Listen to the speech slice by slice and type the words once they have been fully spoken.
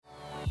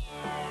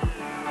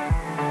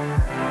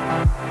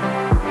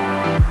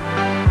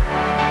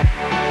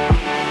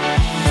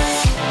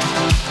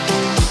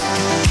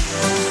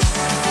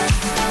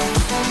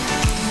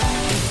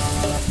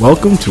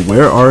Welcome to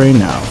Where RA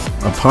Now,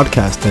 a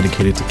podcast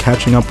dedicated to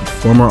catching up with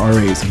former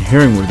RAs and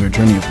hearing where their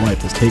journey of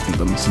life has taken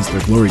them since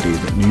their glory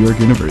days at New York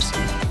University.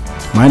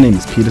 My name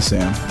is Peter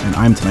Sam, and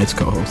I'm tonight's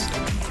co-host.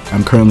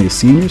 I'm currently a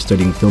senior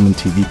studying film and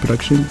TV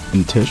production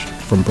in Tisch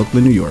from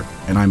Brooklyn, New York,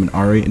 and I'm an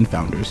RA in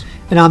Founders.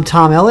 And I'm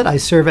Tom Ellett. I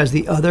serve as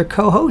the other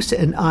co-host,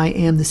 and I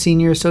am the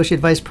Senior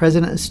Associate Vice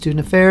President of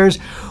Student Affairs.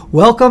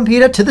 Welcome,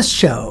 Peter, to the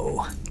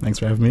show. Thanks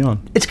for having me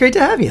on. It's great to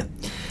have you.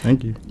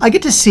 Thank you. I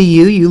get to see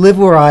you. You live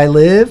where I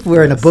live.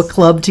 We're in a book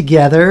club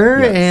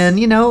together. Yes.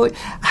 And,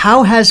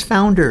 how has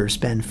Founders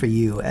been for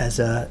you as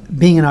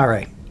being an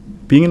RA?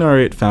 Being an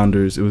RA at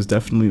Founders, it was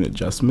definitely an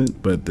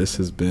adjustment, but this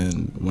has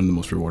been one of the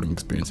most rewarding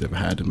experiences I've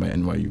had in my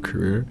NYU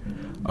career.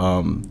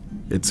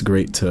 It's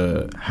great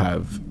to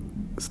have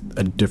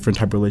a different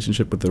type of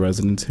relationship with the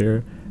residents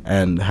here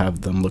and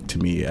have them look to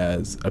me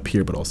as a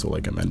peer, but also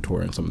like a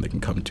mentor and someone they can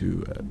come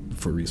to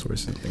for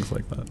resources and things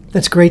like that.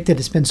 That's great that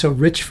it's been so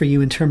rich for you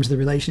in terms of the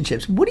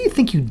relationships. What do you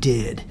think you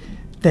did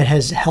that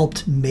has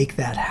helped make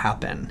that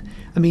happen?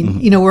 I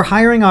mean, we're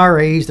hiring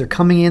RAs. They're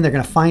coming in. They're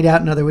going to find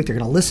out another week. They're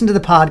going to listen to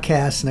the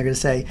podcast, and they're going to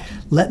say,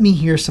 let me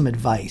hear some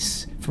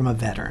advice from a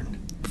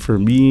veteran. For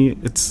me,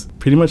 it's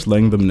pretty much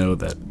letting them know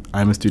that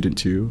I'm a student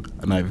too,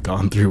 and I've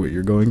gone through what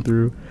you're going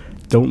through.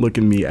 Don't look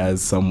at me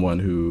as someone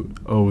who,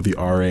 the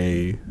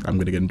RA, I'm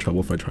going to get in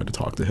trouble if I try to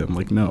talk to him.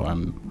 Like, no,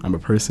 I'm a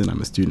person,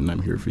 I'm a student,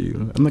 I'm here for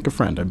you. I'm like a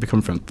friend. I've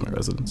become friends with my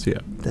residents, yeah.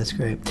 That's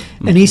great.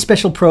 Any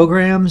special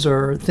programs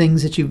or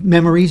things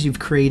memories you've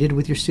created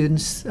with your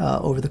students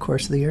over the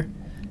course of the year?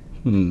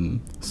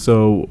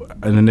 So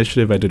an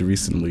initiative I did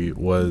recently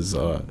was,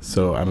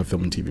 so I'm a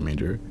film and TV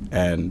major,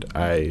 and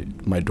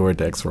my door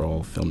decks were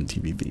all film and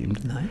TV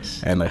themed.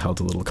 Nice. And I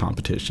held a little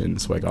competition,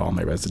 so I got all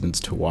my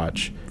residents to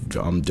watch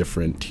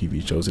different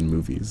TV shows and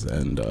movies,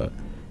 and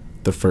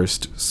the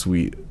first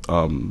suite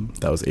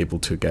that was able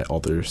to get all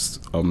their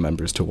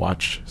members to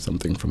watch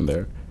something from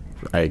there,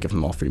 I give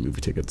them all free movie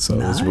tickets. So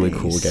It was really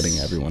cool getting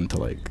everyone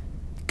to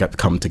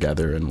come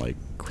together and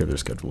clear their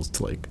schedules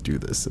to do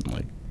this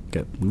and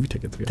get movie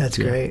tickets. That's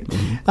great.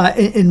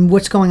 And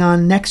what's going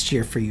on next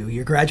year for you?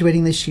 You're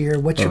graduating this year.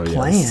 What's your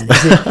plan?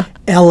 Yes. Is it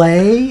LA?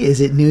 Is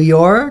it New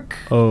York?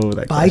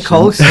 That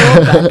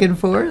Bi-coastal, back and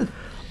forth?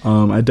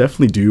 I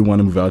definitely do want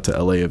to move out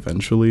to LA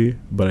eventually,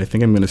 but I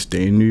think I'm going to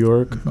stay in New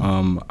York.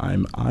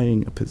 I'm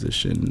eyeing a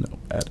position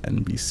at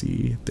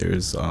NBC.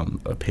 There's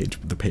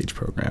the Page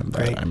program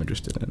that I'm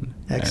interested in.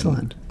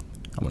 Excellent.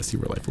 I want to see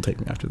where life will take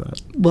me after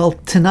that. Well,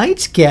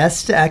 tonight's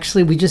guest,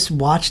 actually, we just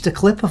watched a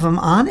clip of him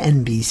on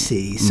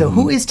NBC. So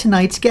who is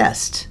tonight's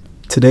guest?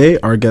 Today,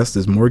 our guest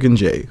is Morgan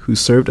Jay, who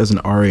served as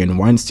an RA in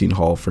Weinstein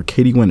Hall for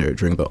Katie Winter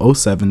during the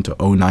 2007 to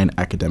 2009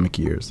 academic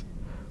years.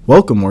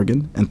 Welcome,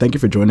 Morgan, and thank you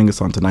for joining us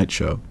on tonight's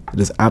show.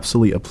 It is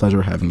absolutely a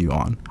pleasure having you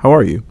on. How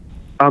are you?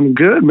 I'm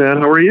good, man.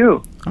 How are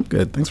you? I'm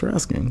good. Thanks for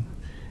asking.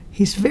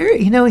 He's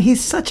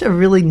he's such a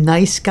really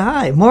nice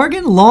guy.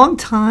 Morgan, long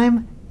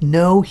time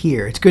no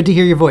here. It's good to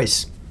hear your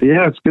voice.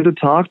 Yeah, it's good to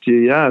talk to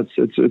you. Yeah,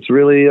 it's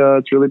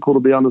really cool to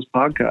be on this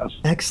podcast.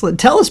 Excellent.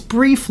 Tell us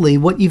briefly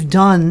what you've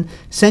done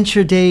since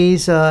your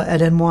days at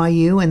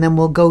NYU, and then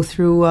we'll go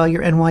through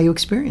your NYU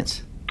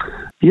experience.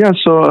 Yeah,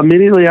 so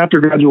immediately after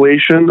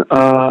graduation,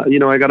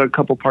 I got a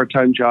couple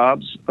part-time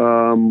jobs.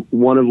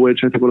 One of which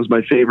I think was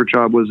my favorite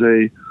job was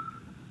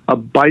a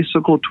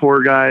bicycle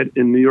tour guide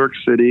in New York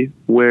City,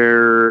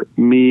 where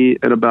me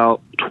and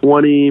about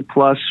 20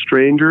 plus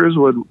strangers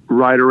would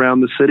ride around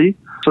the city.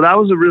 So that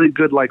was a really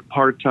good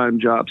part-time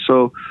job.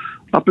 So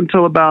up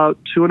until about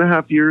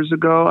 2.5 years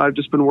ago, I've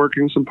just been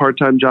working some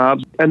part-time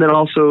jobs and then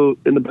also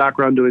in the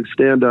background doing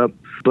stand-up.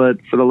 But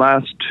for the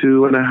last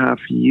 2.5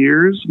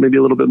 years, maybe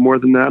a little bit more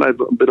than that, I've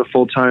been a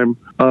full-time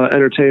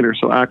entertainer.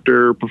 So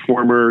actor,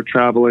 performer,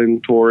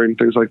 traveling, touring,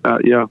 things like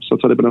that. Yeah, so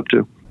that's what I've been up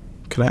to.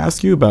 Could I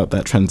ask you about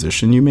that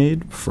transition you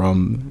made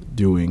from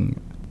doing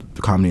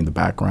the comedy in the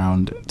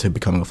background to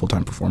becoming a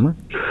full-time performer?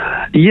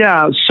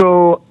 Yeah,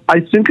 so I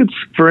think it's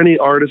for any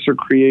artist or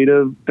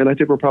creative, and I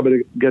think we're probably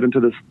going to get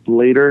into this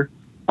later.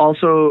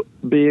 Also,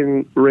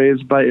 being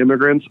raised by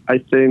immigrants, I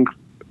think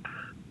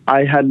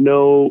I had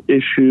no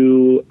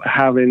issue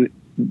having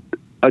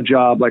a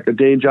job, like a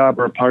day job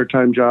or a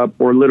part-time job,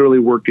 or literally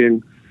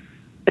working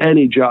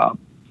any job.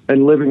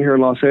 And living here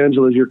in Los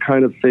Angeles, you're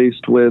kind of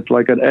faced with,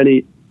 at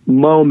any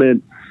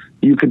moment,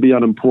 you could be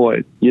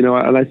unemployed,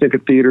 and I think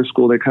at theater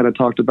school, they kind of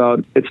talked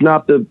about, it's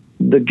not the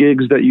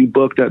gigs that you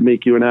book that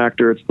make you an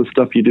actor, it's the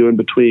stuff you do in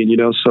between,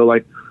 so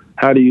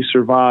how do you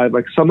survive?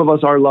 Some of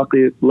us are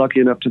lucky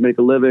enough to make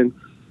a living,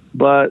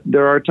 but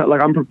there are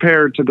I'm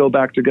prepared to go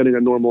back to getting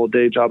a normal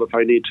day job if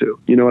I need to,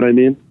 you know what I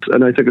mean?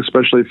 And I think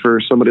especially for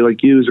somebody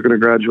like you who's going to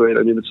graduate,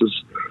 I mean, this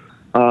is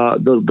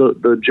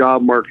the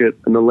job market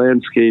and the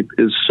landscape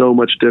is so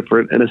much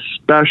different, and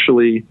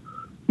especially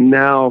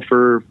now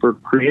for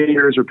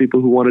creators or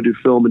people who want to do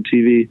film and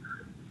TV,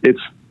 it's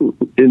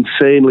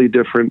insanely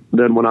different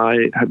than when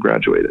I had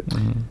graduated.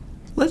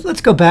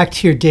 Let's go back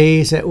to your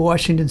days at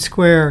Washington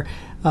Square.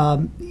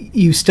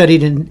 You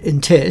studied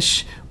in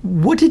Tisch.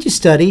 What did you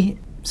study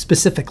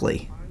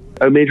specifically?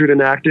 I majored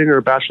in acting, or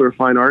a Bachelor of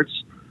Fine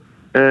Arts.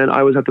 and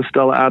I was at the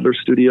Stella Adler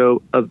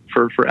studio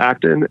for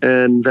acting,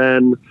 and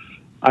then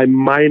I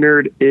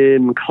minored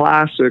in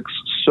classics.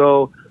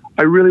 So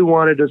I really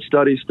wanted to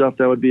study stuff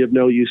that would be of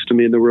no use to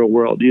me in the real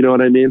world. You know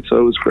what I mean? So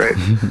it was great.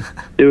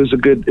 It was a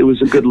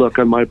good look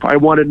on my part. I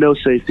wanted no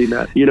safety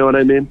net. You know what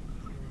I mean?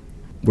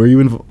 Were you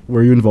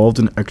involved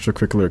in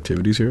extracurricular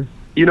activities here?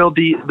 You know,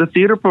 the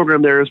theater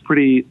program there is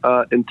pretty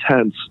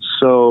intense.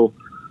 So,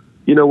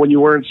 you know, when you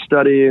weren't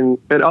studying,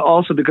 and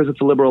also because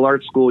it's a liberal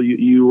arts school,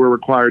 you were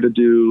required to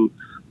do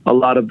a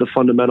lot of the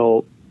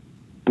fundamental,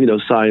 you know,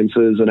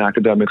 sciences and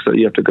academics that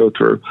you have to go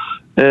through.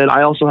 And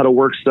I also had a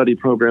work study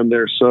program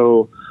there.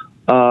 So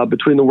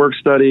between the work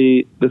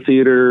study, the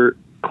theater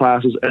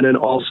classes, and then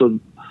also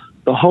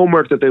the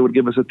homework that they would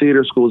give us at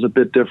theater school is a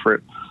bit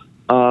different.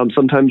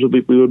 Sometimes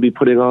we would be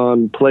putting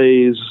on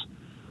plays,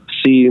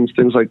 scenes,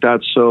 things like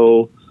that.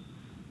 So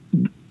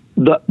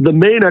the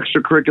main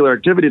extracurricular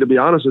activity, to be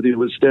honest with you,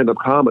 was stand-up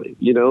comedy.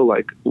 You know,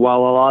 like while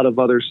a lot of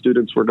other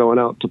students were going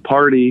out to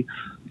party,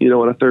 you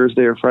know, on a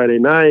Thursday or Friday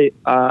night,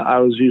 I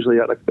was usually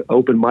at like the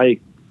open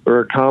mic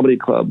or a comedy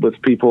club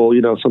with people,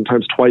 you know,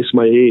 sometimes twice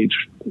my age,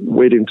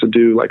 waiting to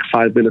do like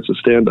 5 minutes of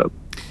stand-up.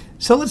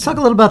 So let's talk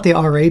a little about the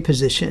RA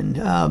position.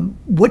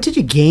 What did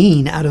you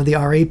gain out of the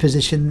RA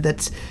position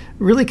that's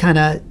really kind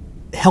of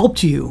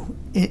helped you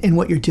in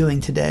what you're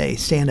doing today,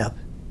 stand-up?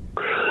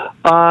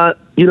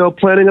 You know,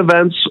 planning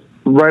events,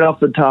 right off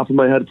the top of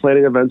my head,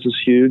 planning events is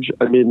huge.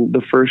 I mean,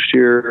 the first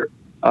year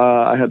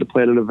I had to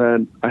plan an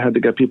event. I had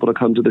to get people to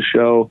come to the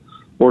show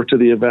or to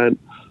the event.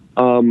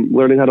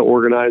 Learning how to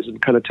organize and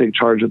kind of take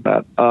charge of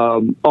that.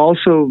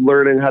 Also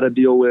learning how to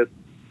deal with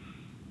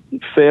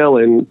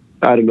failing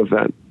at an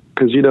event.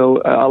 Because, you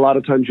know, a lot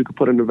of times you could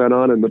put an event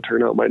on and the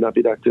turnout might not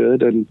be that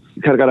good. And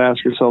you kind of got to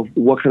ask yourself,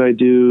 what can I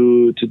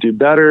do to do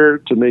better,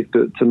 to make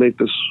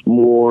this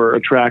more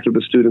attractive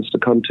to students to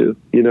come to,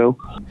 you know?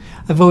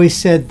 I've always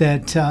said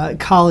that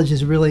college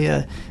is really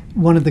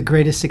one of the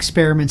greatest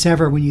experiments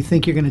ever when you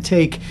think you're going to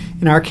take,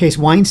 in our case,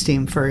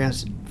 Weinstein, for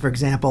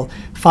example,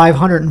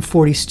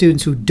 540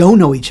 students who don't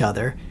know each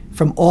other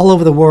from all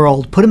over the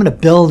world, put them in a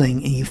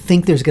building, and you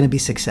think there's going to be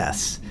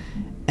success.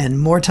 And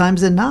more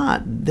times than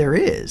not, there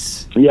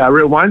is. Yeah,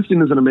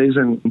 Weinstein is an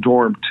amazing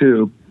dorm,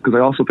 too, because I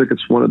also think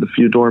it's one of the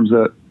few dorms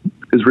that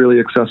is really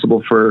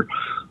accessible for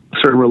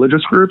certain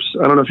religious groups.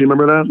 I don't know if you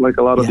remember that, like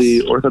a lot of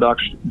the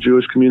Orthodox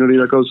Jewish community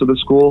that goes to the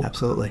school.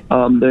 Absolutely.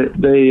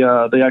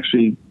 They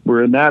actually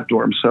were in that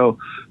dorm. So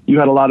you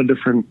had a lot of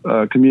different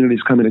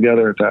communities coming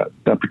together at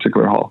that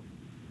particular hall.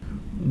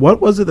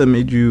 What was it that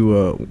made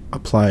you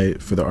apply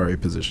for the RA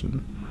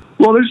position?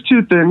 Well, there's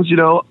two things, you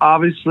know,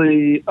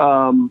 obviously,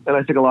 and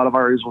I think a lot of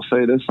RAs will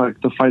say this, like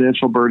the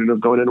financial burden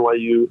of going to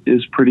NYU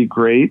is pretty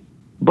great.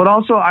 But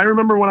also, I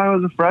remember when I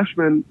was a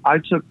freshman, I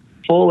took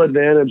full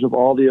advantage of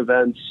all the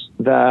events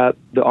that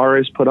the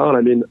RAs put on.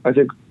 I mean, I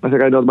think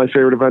I know my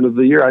favorite event of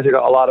the year. I think a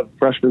lot of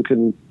freshmen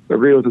can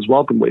agree with is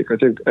Welcome Week. I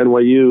think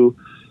NYU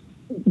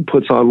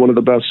puts on one of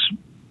the best,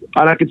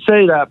 and I could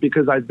say that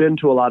because I've been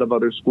to a lot of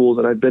other schools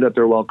and I've been at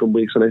their Welcome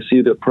Weeks and I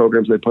see the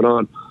programs they put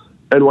on.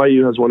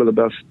 NYU has one of the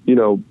best, you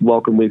know,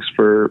 welcome weeks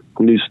for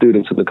new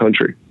students in the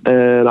country.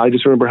 And I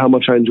just remember how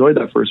much I enjoyed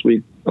that first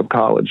week of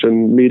college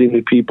and meeting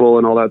new people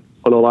and all that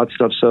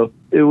stuff. So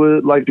it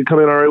was like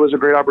becoming an RA was a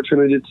great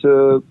opportunity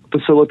to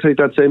facilitate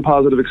that same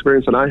positive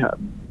experience that I had.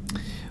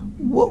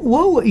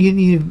 Well,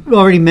 you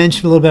already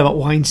mentioned a little bit about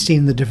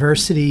Weinstein, the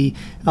diversity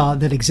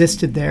that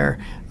existed there.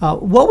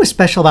 What was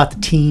special about the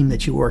team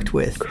that you worked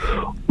with?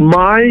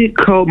 My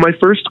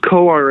first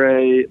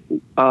co-RA,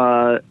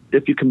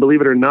 if you can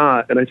believe it or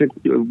not, and I think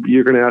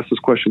you're going to ask this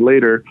question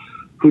later,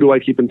 who do I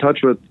keep in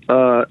touch with,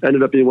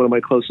 ended up being one of my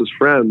closest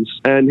friends.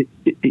 And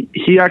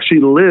he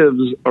actually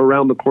lives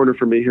around the corner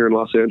from me here in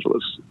Los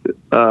Angeles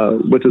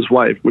with his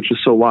wife, which is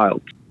so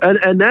wild.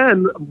 And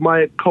then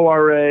my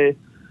co-RA,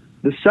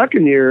 the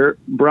second year,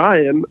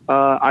 Brian,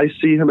 I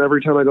see him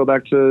every time I go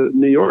back to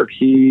New York.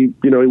 He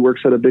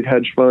works at a big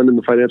hedge fund in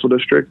the financial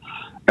district,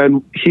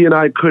 and he and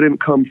I couldn't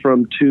come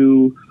from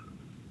two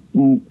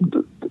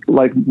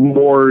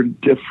more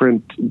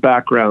different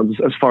backgrounds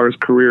as far as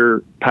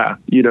career path.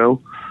 You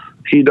know,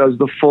 he does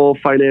the full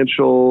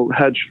financial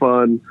hedge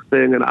fund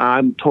thing, and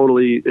I'm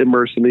totally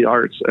immersed in the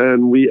arts.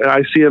 And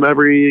I see him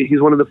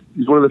he's one of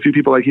the few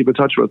people I keep in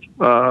touch with.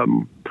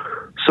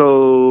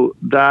 So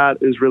that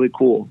is really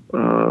cool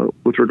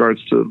with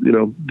regards to,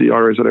 the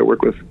RAs that I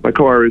work with. My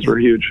co-RAs were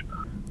huge.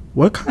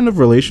 What kind of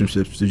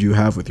relationships did you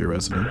have with your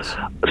residents?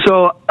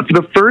 So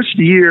the first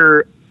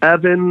year,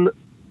 Evan,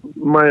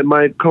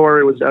 my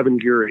co-RA was Evan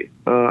Geary.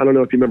 I don't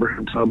know if you remember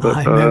him, Tom. But,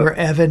 I remember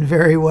Evan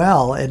very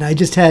well, and I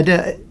just had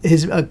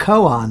his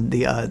co on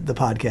the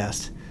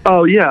podcast.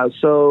 Oh yeah.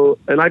 So,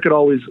 and I could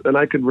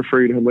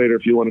refer you to him later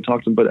if you want to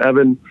talk to him. But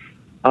Evan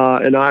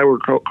and I were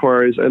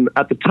co-RAs, and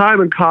at the time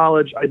in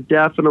college, I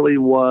definitely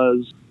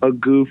was a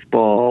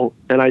goofball,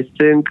 and I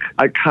think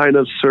I kind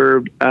of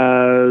served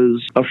as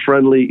a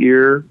friendly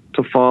ear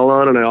to fall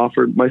on,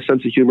 and my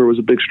sense of humor was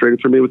a big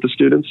strength for me with the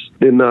students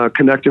in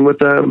connecting with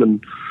them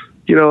and,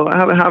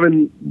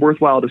 having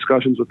worthwhile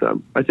discussions with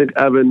them. I think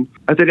Evan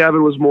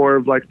was more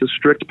of like the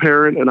strict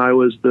parent, and I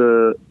was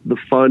the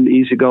fun,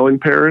 easygoing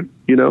parent,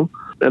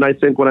 And I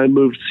think when I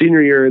moved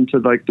senior year into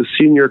like the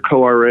senior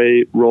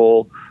co-RA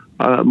role,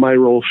 my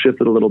role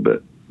shifted a little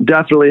bit.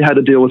 Definitely had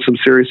to deal with some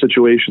serious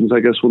situations,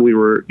 I guess, when we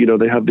were,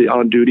 they have the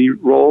on-duty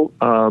role.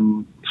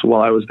 So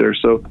while I was there,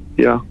 so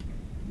yeah.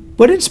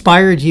 What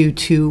inspired you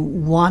to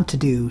want to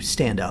do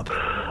stand-up?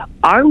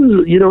 I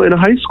was, in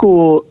high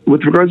school,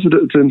 with regards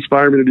to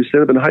inspire me to do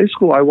stand-up, in high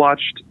school, I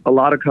watched a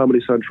lot of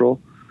Comedy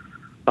Central.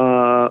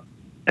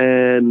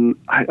 And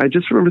I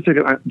just remember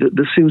thinking,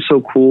 this seems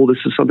so cool. This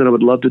is something I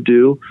would love to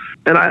do.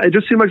 And it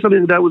just seemed like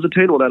something that was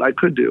attainable, that I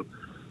could do.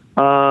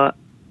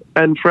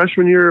 And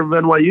freshman year of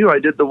NYU, I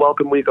did the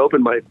Welcome Week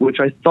open mic,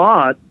 which I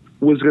thought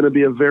was going to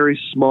be a very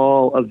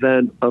small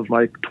event of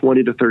like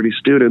 20 to 30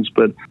 students.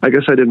 But I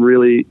guess I didn't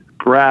really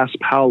grasp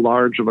how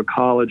large of a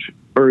college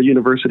or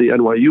university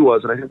NYU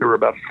was. And I think there were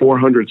about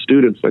 400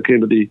 students that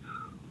came to the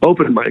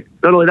open mic.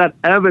 Not only that,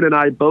 Evan and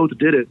I both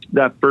did it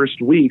that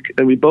first week,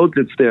 and we both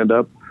did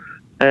stand-up.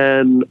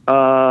 And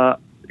that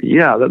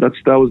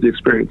was the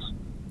experience.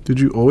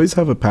 Did you always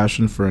have a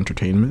passion for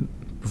entertainment,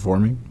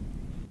 performing?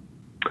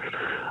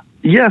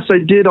 Yes, I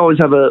did always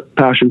have a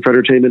passion for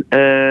entertainment,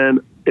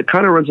 and it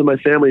kind of runs in my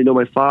family.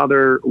 My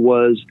father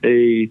was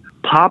a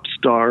pop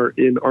star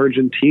in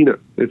Argentina,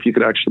 if you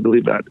could actually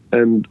believe that.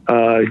 And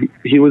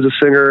he was a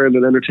singer and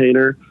an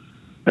entertainer,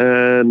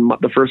 and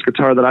the first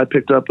guitar that I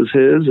picked up was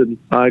his, and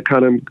I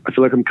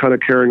feel like I'm kind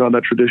of carrying on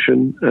that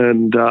tradition.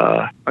 And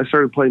I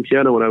started playing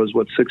piano when I was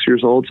 6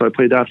 years old, so I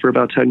played that for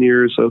about 10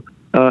 years. So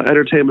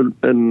entertainment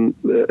and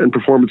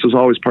performance was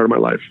always part of my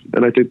life.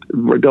 And I think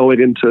we're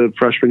going into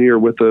freshman year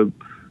with a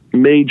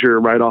major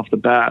right off the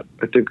bat,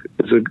 I think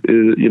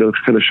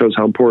kind of shows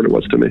how important it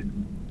was to me.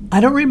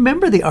 I don't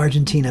remember the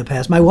Argentina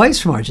past. My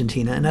wife's from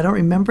Argentina, and I don't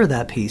remember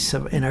that piece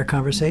in our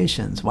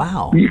conversations.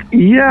 Wow.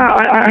 Yeah,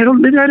 I don't.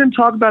 Maybe I didn't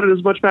talk about it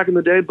as much back in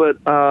the day, but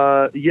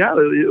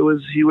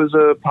he was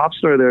a pop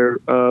star there.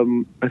 I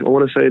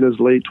want to say in his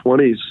late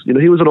 20s.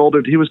 He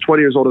was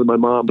 20 years older than my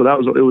mom, but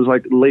it was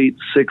like late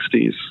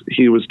 60s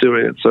he was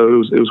doing it. So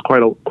it was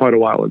quite a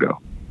while ago.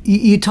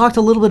 You talked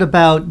a little bit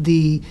about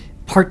the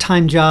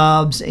part-time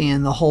jobs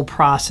and the whole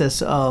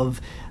process of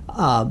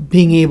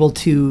being able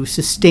to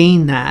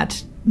sustain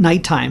that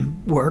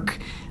nighttime work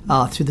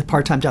through the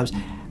part-time jobs.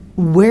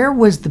 Where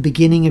was the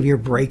beginning of your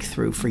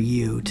breakthrough for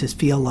you to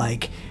feel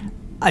like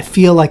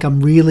I'm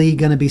really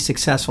going to be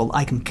successful?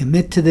 I can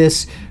commit to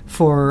this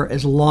for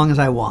as long as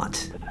I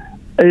want.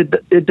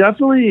 It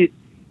definitely,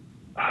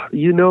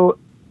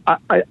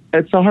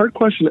 it's a hard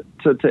question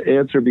to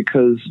answer,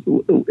 because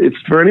it's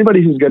for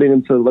anybody who's getting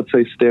into, let's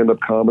say, stand-up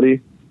comedy.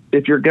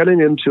 If you're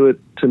getting into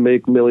it to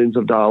make millions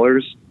of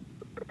dollars,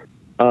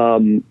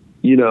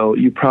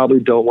 you probably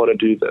don't want to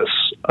do this.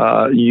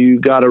 You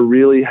got to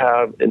really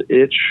have an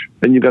itch,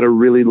 and you got to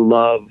really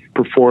love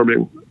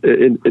performing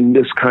in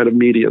this kind of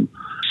medium.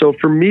 So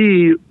for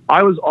me,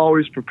 I was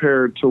always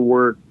prepared to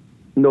work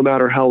no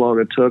matter how long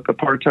it took, a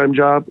part-time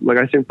job. Like,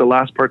 I think the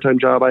last part-time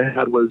job I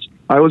had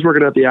I was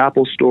working at the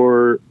Apple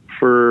store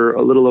for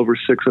a little over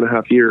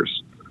 6.5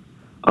 years.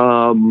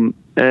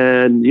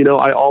 And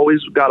I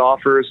always got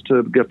offers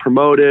to get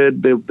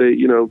promoted.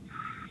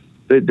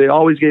 They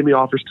always gave me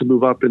offers to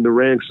move up in the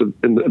ranks,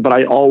 but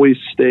I always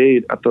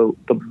stayed at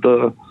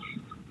the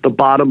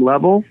bottom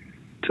level,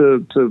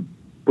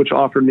 which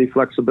offered me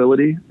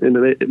flexibility, and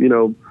it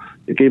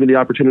gave me the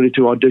opportunity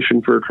to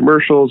audition for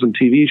commercials and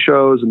TV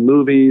shows and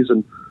movies,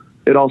 and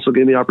it also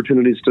gave me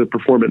opportunities to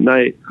perform at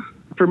night.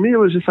 For me, it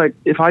was just like,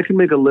 if I can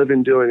make a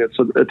living doing it.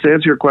 So to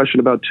answer your question,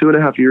 about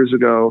 2.5 years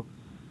ago,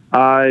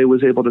 I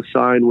was able to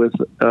sign with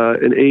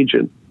an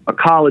agent, a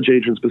college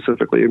agent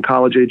specifically, and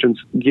college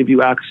agents give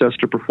you access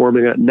to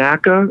performing at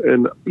NACA.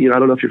 And, I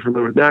don't know if you're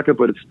familiar with NACA,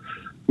 but it's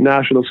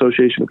National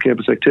Association of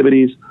Campus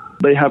Activities.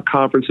 They have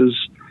conferences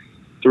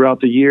throughout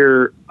the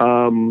year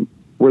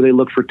where they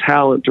look for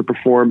talent to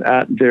perform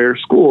at their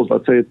schools.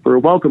 Let's say for a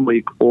Welcome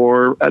Week,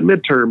 or at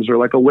midterms, or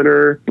like a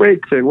winter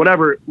break thing,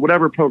 whatever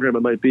program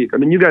it might be. I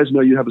mean, you guys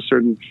know you have a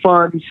certain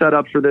fund set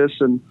up for this.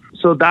 And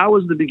so that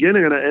was the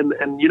beginning. And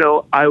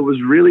I was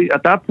really,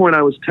 at that point,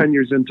 I was 10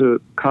 years into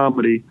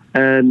comedy,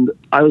 and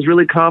I was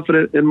really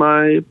confident in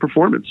my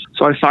performance.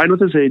 So I signed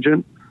with this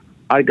agent.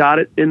 I got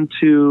it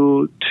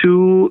into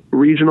 2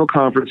 regional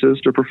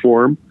conferences to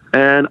perform.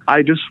 And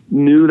I just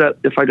knew that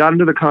if I got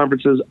into the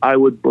conferences, I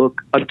would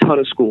book a ton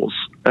of schools.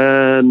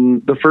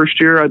 And the first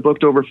year I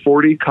booked over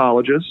 40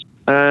 colleges.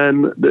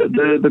 And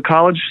the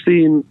college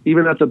scene,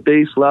 even at the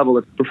base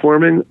level,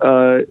 performing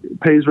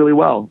pays really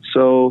well.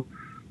 So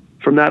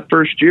from that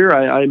first year,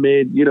 I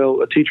made,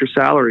 a teacher's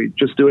salary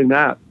just doing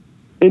that,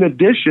 in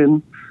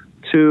addition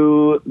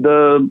to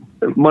the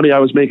money I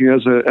was making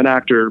as an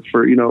actor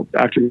for,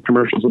 acting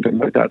commercials and things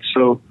like that.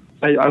 So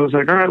I was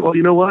like, all right, well,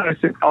 you know what? I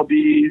think I'll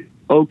be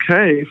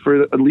okay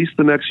for at least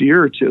the next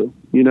year or two,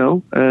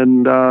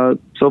 and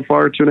so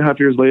far, 2.5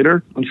 years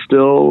later, I'm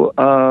still,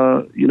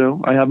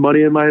 I have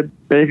money in my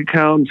bank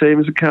account and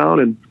savings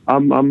account, and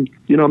I'm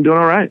doing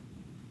all right.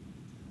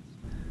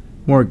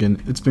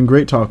 Morgan, it's been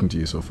great talking to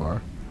you so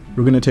far.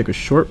 We're going to take a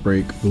short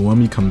break, but when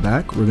we come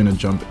back, we're going to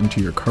jump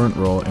into your current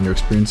role and your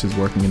experiences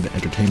working in the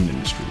entertainment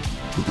industry.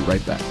 We'll be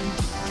right back.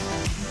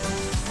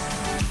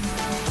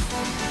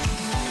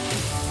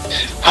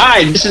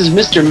 Hi, this is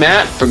Mr.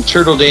 Matt from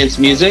Turtle Dance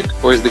Music,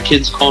 or as the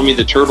kids call me,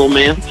 the Turtle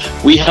Man.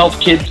 We help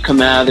kids come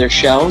out of their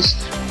shells.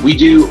 We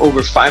do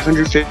over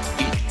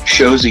 550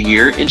 shows a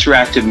year,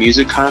 interactive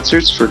music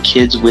concerts for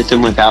kids with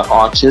and without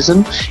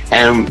autism,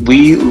 and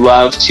we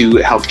love to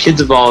help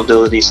kids of all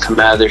abilities come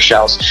out of their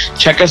shells.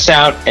 Check us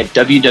out at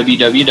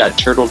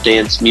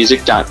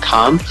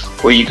www.turtledancemusic.com,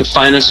 or you can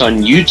find us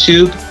on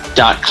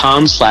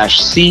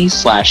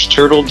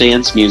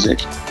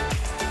youtube.com/c/turtledancemusic.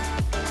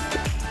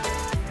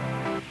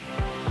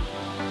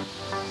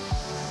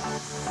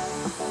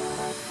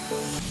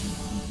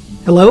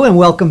 Hello and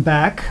welcome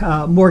back.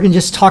 Morgan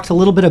just talked a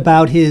little bit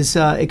about his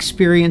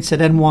experience at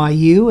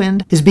NYU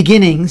and his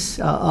beginnings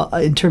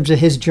in terms of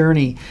his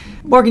journey.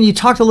 Morgan, you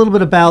talked a little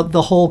bit about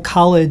the whole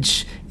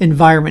college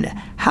environment.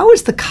 How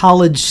is the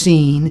college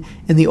scene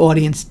and the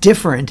audience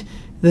different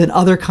than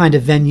other kind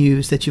of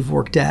venues that you've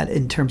worked at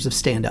in terms of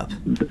stand-up?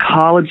 The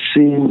college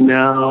scene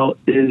now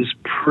is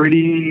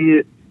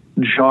pretty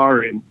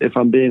jarring, if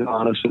I'm being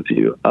honest with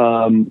you.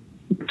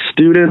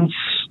 Students,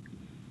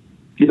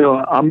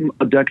 I'm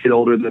a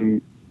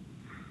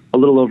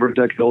little over a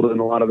decade older than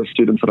a lot of the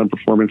students that I'm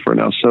performing for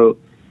now. So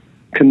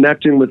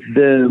connecting with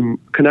them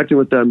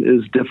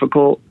is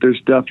difficult. There's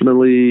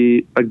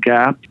definitely a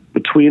gap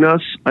between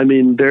us. I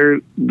mean,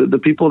 the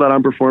people that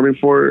I'm performing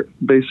for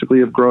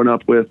basically have grown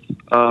up with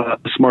a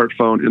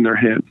smartphone in their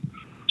hand.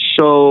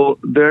 So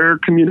their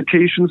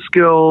communication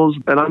skills,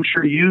 and I'm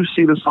sure you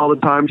see this all the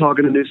time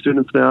talking to new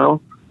students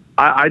now,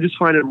 I just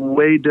find it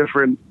way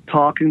different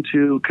talking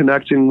to,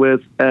 connecting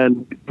with,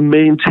 and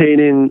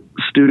maintaining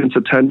students'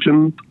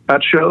 attention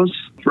at shows.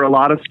 For a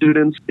lot of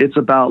students, it's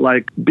about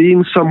like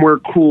being somewhere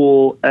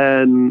cool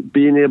and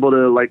being able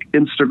to like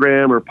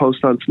Instagram or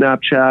post on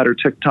Snapchat or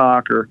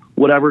TikTok or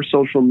whatever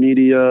social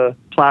media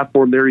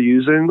platform they're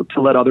using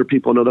to let other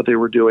people know that they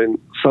were doing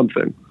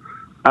something,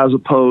 as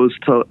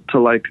opposed to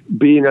like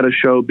being at a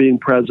show, being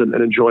present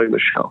and enjoying the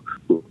show.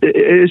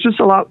 It's just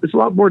it's a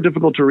lot more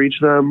difficult to reach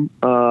them,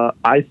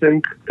 I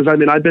think, because I've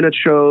been at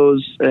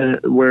shows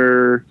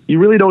where you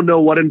really don't know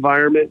what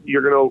environment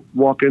you're going to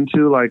walk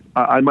into. Like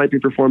I might be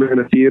performing in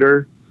a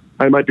theater,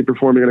 I might be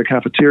performing in a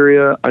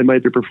cafeteria, I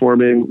might be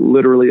performing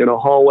literally in a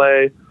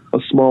hallway, a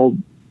small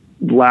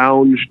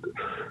lounge.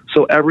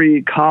 So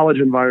every college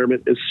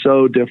environment is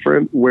so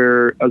different,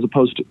 where as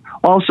opposed to,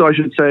 also I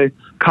should say,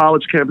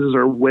 college campuses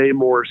are way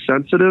more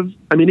sensitive.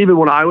 I mean, even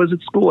when I was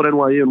at school at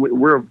NYU, and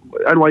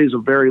NYU is a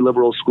very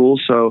liberal school,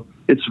 so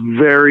it's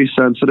very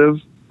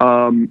sensitive.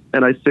 And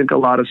I think a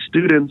lot of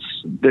students,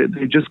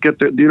 they just get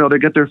they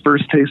get their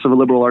first taste of a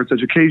liberal arts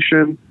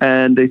education,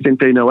 and they think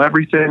they know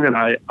everything. And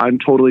I'm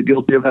totally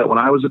guilty of that when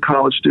I was a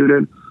college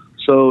student.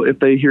 So if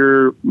they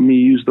hear me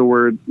use the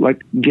word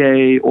like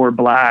gay or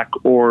black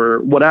or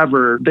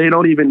whatever, they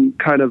don't even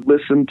kind of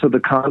listen to the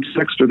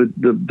context or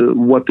the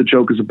what the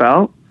joke is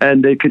about.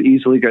 And they could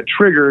easily get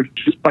triggered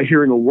just by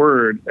hearing a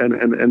word.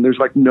 And there's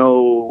like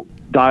no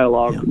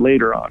dialogue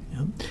later on.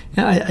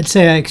 Yeah. I'd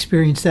say I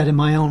experienced that in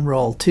my own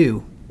role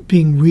too,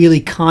 being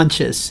really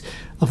conscious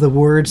of the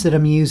words that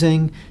I'm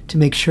using to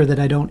make sure that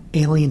I don't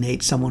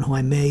alienate someone who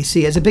I may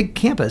see, as a big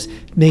campus,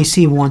 may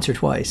see once or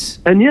twice.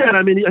 And yeah,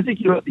 I mean, I think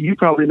you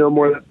probably know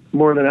more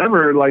than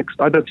ever. Like,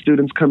 I bet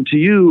students come to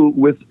you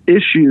with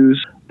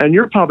issues, and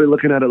you're probably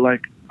looking at it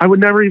like, I would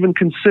never even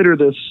consider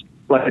this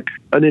like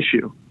an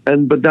issue.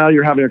 But now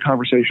you're having a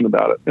conversation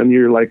about it, and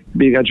you're like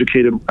being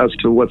educated as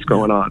to what's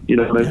going on. You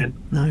know what I mean?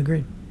 No, I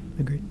agree.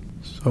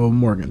 So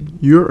Morgan,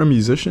 you're a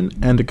musician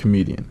and a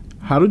comedian.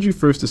 How did you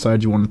first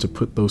decide you wanted to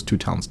put those two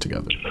talents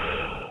together?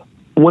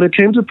 When it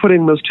came to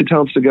putting those two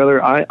talents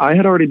together, I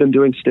had already been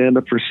doing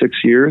stand-up for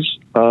 6 years.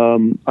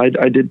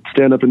 I did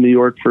stand-up in New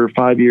York for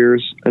 5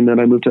 years, and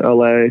then I moved to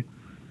LA,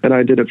 and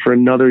I did it for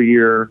another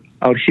year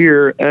out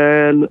here.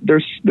 And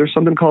there's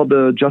something called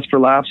the Just for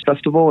Laughs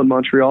Festival in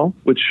Montreal,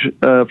 which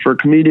for a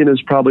comedian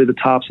is probably the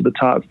tops of the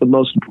top. It's the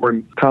most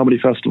important comedy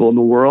festival in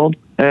the world.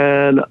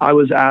 And I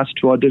was asked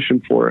to audition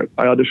for it.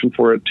 I auditioned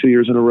for it 2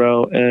 years in a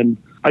row, and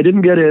I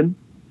didn't get in.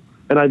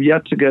 And I've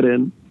yet to get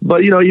in,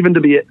 but even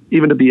to be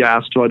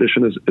asked to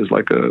audition is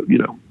like an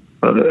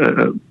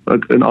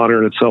honor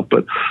in itself.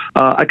 But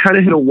I kind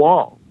of hit a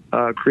wall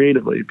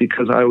creatively,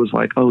 because I was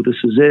like, oh,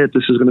 this is it.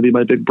 This is going to be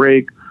my big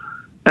break,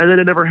 and then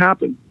it never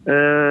happened.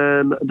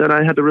 And then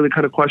I had to really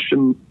kind of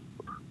question,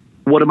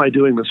 what am I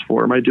doing this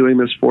for? Am I doing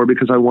this for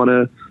because I want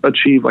to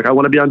achieve, like, I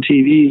want to be on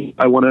TV,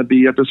 I want to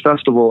be at this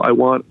festival, I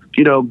want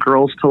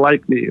girls to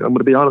like me. I'm going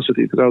to be honest with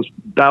you, because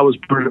that was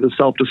part of the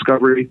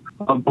self-discovery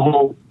of the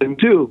whole thing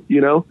too.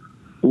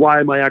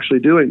 Why am I actually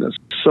doing this?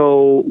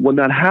 So when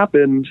that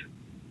happened,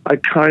 I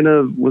kind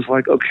of was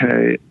like,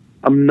 okay,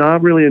 I'm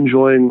not really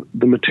enjoying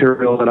the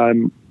material that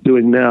I'm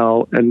doing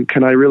now, and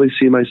can I really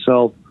see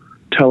myself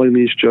telling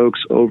these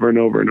jokes over and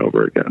over and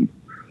over again?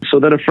 So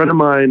then a friend of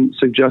mine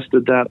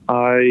suggested that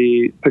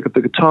I pick up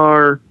the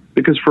guitar,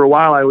 because for a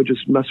while I would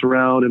just mess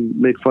around and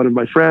make fun of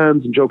my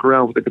friends and joke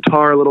around with the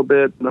guitar a little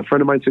bit. And a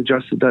friend of mine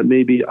suggested that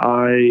maybe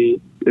I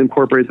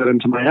incorporate that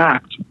into my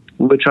act,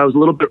 which I was a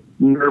little bit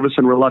nervous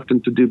and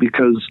reluctant to do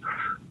because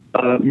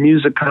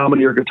music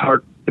comedy or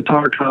guitar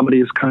comedy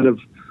is kind of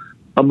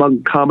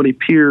among comedy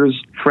peers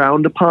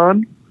frowned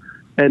upon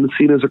and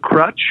seen as a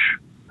crutch.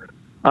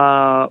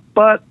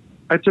 But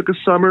I took a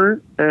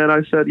summer and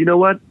I said, you know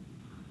what?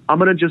 I'm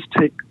going to just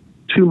take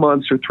 2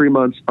 months or 3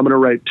 months. I'm going to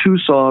write 2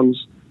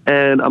 songs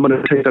and I'm going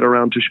to take that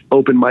around to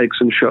open mics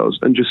and shows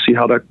and just see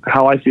how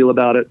I feel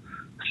about it,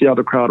 see how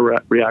the crowd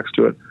reacts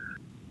to it.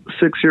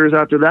 6 years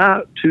after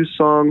that, 2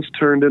 songs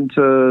turned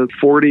into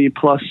 40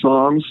 plus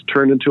songs,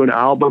 turned into an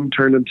album,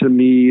 turned into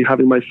me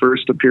having my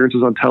first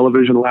appearances on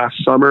television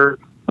last summer,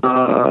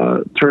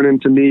 turned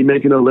into me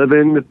making a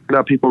living. It turned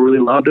out people really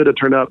loved it. It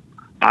turned out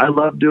I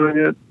loved doing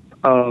it.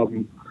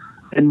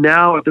 And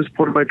now at this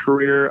point in my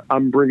career,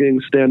 I'm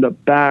bringing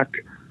stand-up back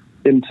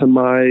into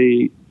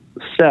my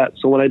set.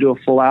 So when I do a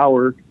full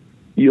hour,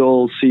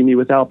 you'll see me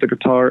without the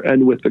guitar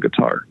and with the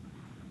guitar.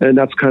 And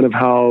that's kind of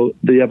how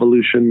the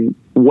evolution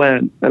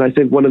went. And I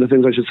think one of the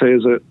things I should say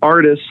as an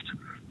artist,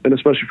 and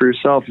especially for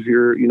yourself, if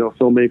you're, a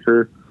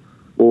filmmaker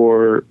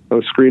or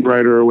a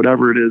screenwriter or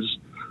whatever it is,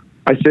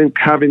 I think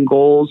having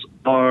goals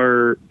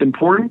are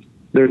important.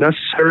 They're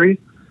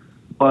necessary.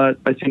 But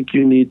I think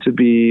you need to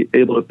be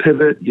able to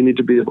pivot. You need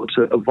to be able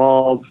to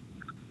evolve,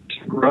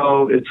 to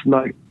grow. It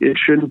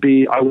shouldn't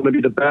be, I want to be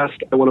the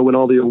best. I want to win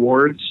all the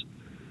awards.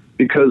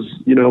 Because,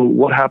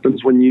 what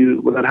happens when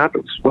that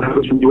happens? What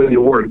happens when you win the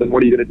award? Then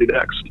what are you going to do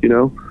next?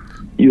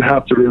 You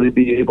have to really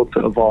be able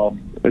to evolve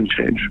and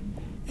change.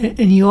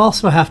 And you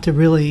also have to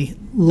really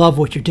love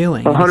what you're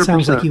doing. 100%. It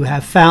sounds like you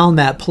have found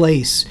that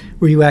place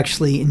where you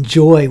actually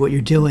enjoy what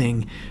you're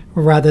doing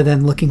rather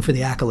than looking for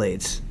the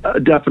accolades.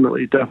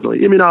 Definitely.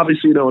 I mean,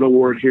 obviously, an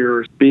award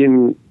here,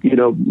 being,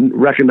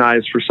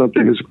 recognized for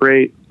something is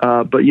great.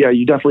 But yeah,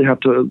 you definitely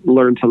have to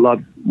learn to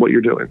love what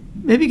you're doing.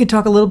 Maybe you could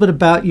talk a little bit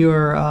about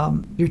your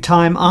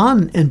time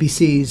on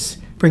NBC's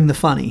Bring the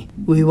Funny.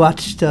 We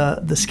watched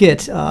the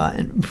skit,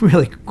 and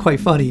really quite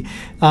funny.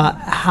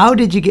 How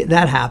did you get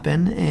that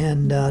happen?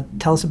 And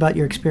tell us about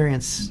your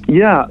experience.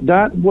 Yeah,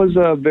 that was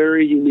a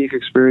very unique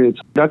experience.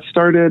 That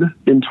started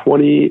in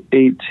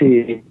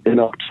 2018 in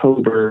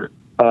October.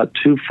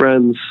 2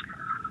 friends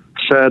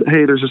said,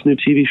 hey, there's this new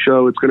TV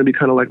show. It's going to be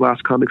kind of like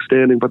Last Comic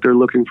Standing, but they're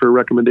looking for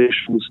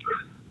recommendations.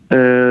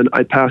 And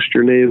I passed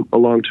your name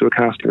along to a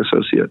casting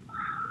associate.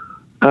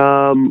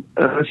 And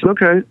I said,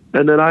 okay.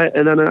 And then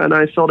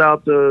I filled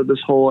out this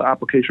whole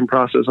application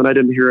process, and I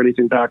didn't hear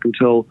anything back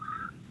until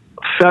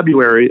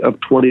February of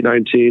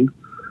 2019.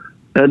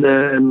 And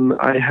then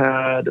I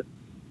had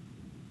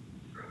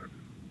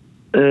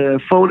a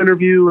phone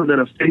interview and then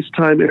a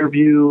FaceTime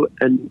interview.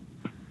 And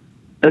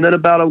then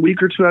about a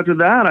week or 2 after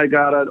that, I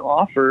got an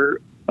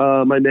offer.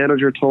 My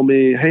manager told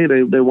me, hey,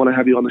 they want to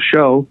have you on the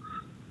show.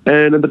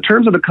 And in the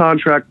terms of the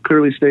contract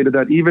clearly stated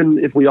that even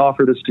if we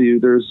offer this to you,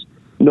 there's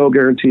no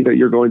guarantee that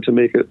you're going to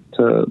make it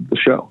to the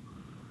show.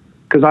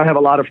 Because I have a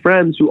lot of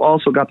friends who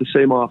also got the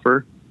same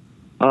offer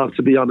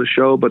to be on the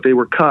show, but they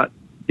were cut,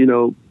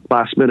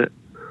 last minute.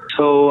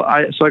 So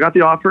I got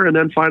the offer, and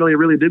then finally it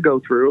really did go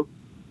through.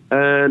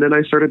 And then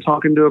I started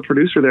talking to a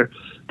producer there.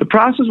 The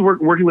process of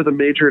working with a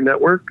major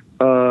network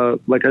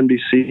like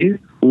NBC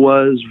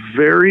was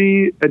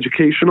very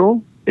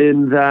educational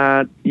in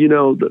that,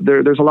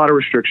 there's a lot of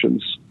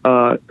restrictions,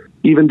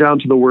 even down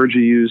to the words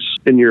you use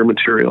in your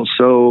material.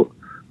 So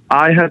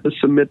I had to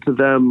submit to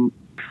them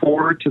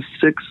 4 to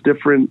 6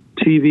 different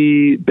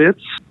TV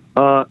bits.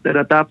 And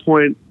at that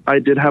point, I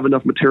did have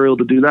enough material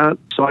to do that.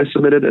 So I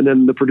submitted, and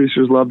then the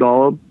producers loved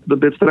all of the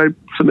bits that I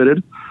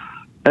submitted.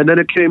 And then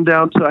it came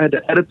down to I had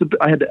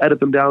to edit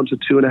them down to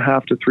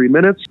 2.5 to 3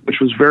 minutes,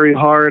 which was very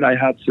hard. I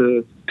had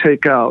to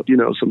take out,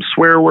 some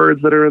swear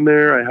words that are in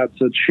there. I had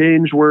to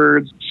change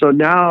words. So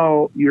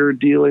now you're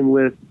dealing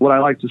with what I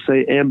like to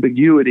say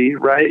ambiguity,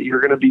 right?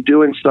 You're going to be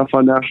doing stuff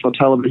on national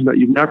television that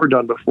you've never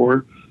done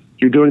before.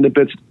 You're doing the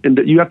bits, and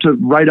you have to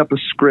write up a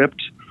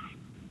script.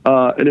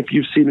 And if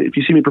you see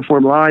me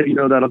perform live, you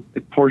know that a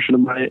big portion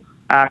of my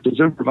act is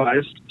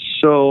improvised.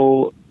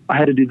 So I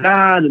had to do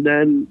that, and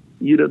then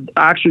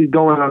actually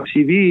going on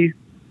TV.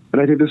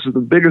 And I think this is the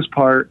biggest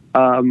part: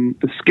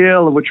 the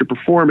scale of what you're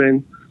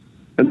performing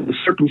and the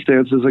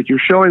circumstances. Like, you're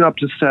showing up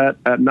to set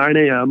at 9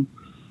 a.m.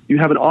 You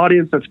have an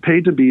audience that's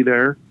paid to be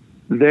there.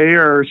 They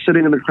are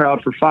sitting in the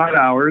crowd for 5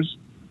 hours.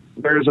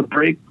 There's a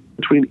break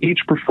between each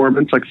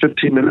performance, like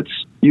 15 minutes.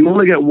 You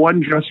only get one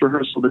dress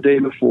rehearsal the day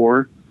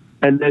before,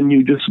 and then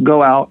you just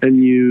go out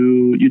and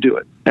you do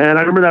it. And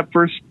I remember that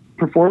first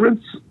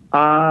performance.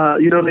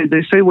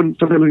 They say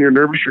sometimes when you're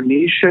nervous, your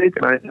knees shake,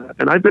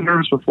 and I've been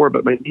nervous before,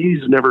 but my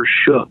knees never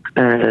shook.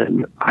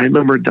 And I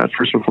remember that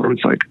first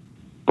performance, like,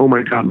 oh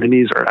my God, my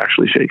knees are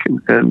actually shaking.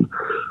 And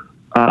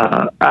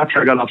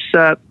after I got off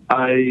set,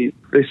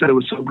 they said it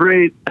was so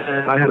great,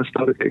 and I had a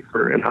stomachache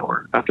for an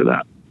hour after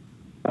that.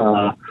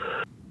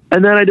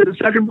 And then I did a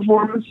second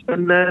performance,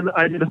 and then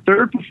I did a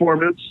third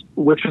performance,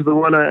 which is the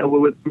one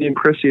with me and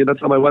Chrissy, and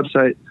that's on my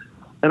website.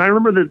 And I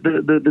remember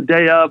the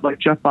day of, like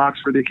Jeff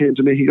Boxford, he came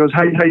to me. He goes,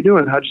 how you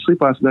doing? How'd you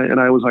sleep last night? And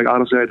I was like,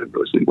 honestly, I didn't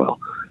really sleep well.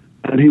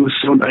 And he was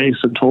so nice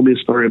and told me a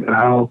story about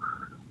how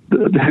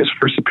his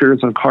first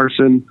appearance on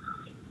Carson,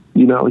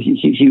 he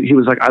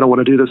was like, I don't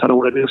want to do this. I don't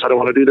want to do this. I don't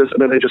want to do this.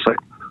 And then they just like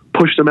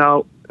pushed him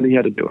out and he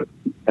had to do it.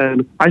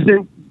 And I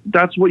think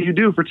that's what you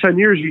do for 10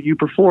 years. You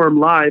perform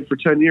live for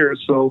 10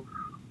 years. So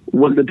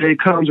when the day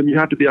comes and you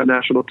have to be on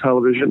national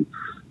television,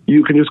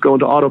 you can just go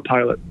into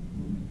autopilot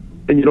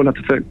and you don't have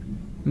to think.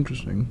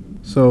 Interesting.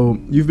 So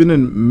you've been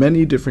in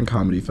many different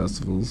comedy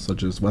festivals,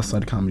 such as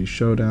Westside Comedy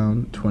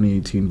Showdown,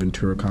 2018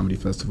 Ventura Comedy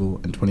Festival,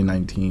 and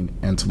 2019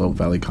 Antelope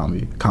Valley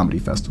Comedy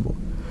Festival.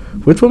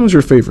 Which one was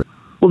your favorite?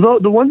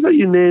 Well, the ones that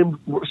you named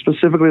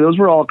specifically, those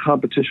were all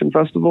competition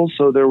festivals,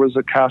 so there was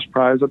a cash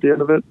prize at the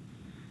end of it.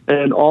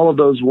 And all of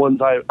those ones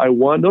I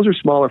won. Those are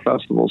smaller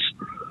festivals.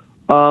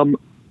 And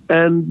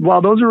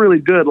while those are really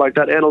good, like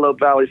that Antelope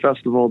Valley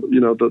Festival,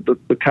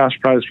 the cash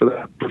prize for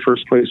that, for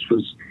first place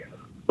was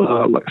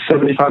like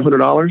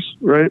 $7,500,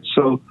 right?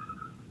 So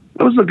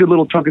that was a good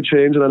little chunk of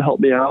change, and that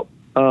helped me out.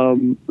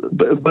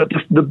 But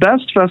the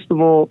best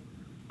festival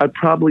I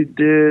probably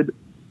did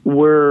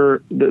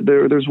were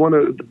there's one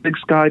of the Big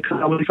Sky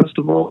Comedy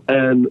Festival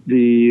and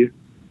the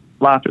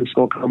Laughing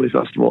Skull Comedy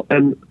Festival.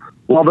 And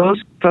while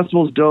those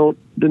festivals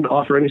didn't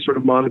offer any sort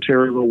of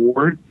monetary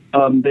reward,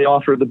 they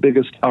offer the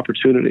biggest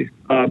opportunity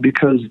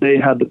because they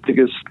had the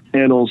biggest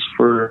channels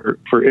for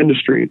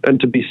industry and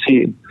to be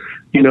seen.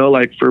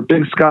 Like for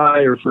Big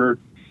Sky or for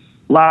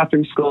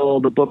Laughing Skull,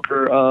 the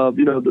booker of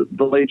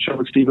the Late Show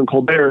with Stephen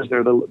Colbert is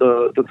there,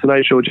 the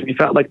Tonight Show with Jimmy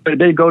Fallon. Like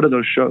they go to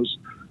those shows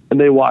and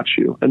they watch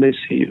you and they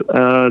see you,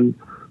 and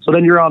so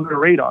then you're on their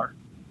radar.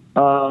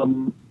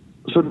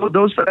 So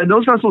those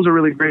festivals are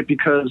really great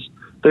because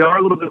they are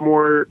a little bit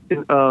more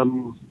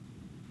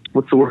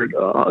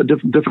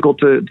difficult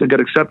to get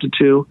accepted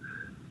to.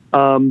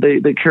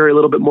 They carry a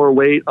little bit more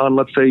weight on,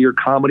 let's say, your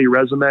comedy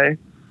resume.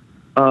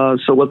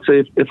 So let's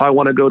say if I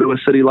want to go to a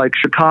city like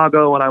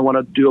Chicago and I want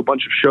to do a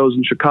bunch of shows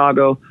in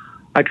Chicago,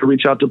 I can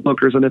reach out to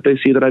bookers, and if they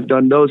see that I've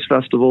done those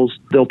festivals,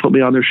 they'll put me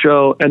on their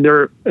show. And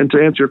to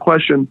answer your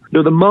question,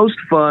 they're the most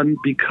fun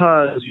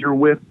because you're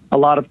with a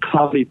lot of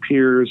comedy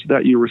peers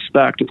that you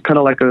respect. It's kind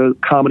of like a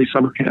comedy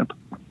summer camp,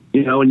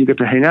 and you get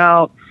to hang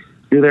out.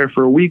 You're there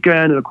for a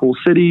weekend in a cool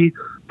city,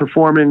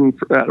 performing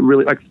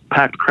really like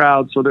packed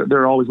crowds, so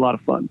they're always a lot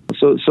of fun.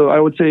 So I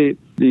would say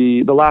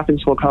the Laughing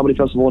Skull Comedy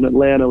Festival in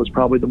Atlanta was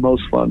probably the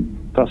most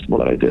fun festival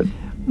that I did.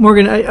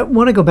 Morgan, I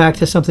want to go back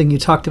to something you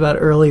talked about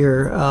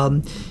earlier.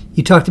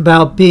 You talked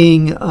about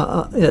being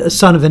a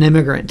son of an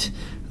immigrant.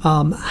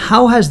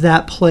 How has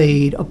that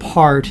played a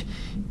part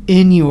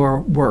in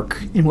your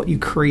work, in what you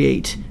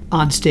create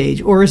on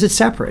stage, or is it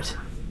separate?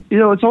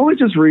 It's only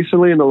just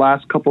recently in the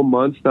last couple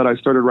months that I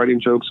started writing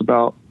jokes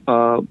about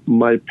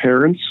my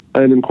parents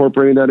and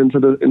incorporating that into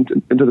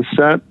the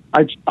set.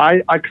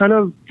 I kind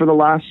of, for the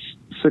last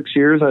 6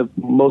 years,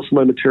 most of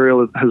my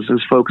material has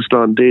focused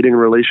on dating and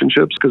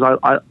relationships because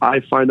I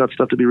find that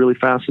stuff to be really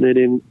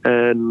fascinating,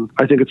 and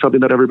I think it's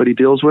something that everybody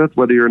deals with,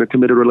 whether you're in a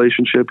committed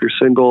relationship, you're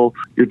single,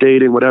 you're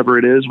dating, whatever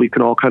it is, we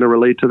can all kind of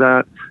relate to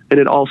that. And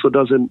it also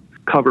doesn't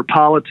cover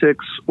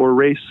politics or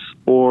race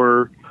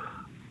or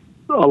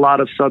a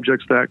lot of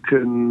subjects that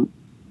can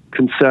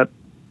set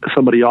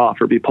somebody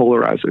off or be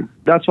polarizing.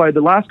 That's why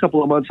the last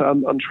couple of months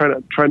I'm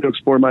trying to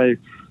explore my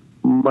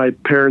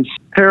parents'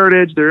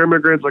 heritage. They're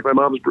immigrants. Like my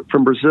mom's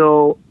from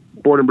Brazil,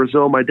 born in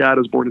Brazil. My dad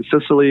was born in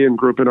Sicily and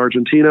grew up in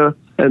Argentina.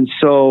 And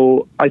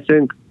so I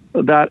think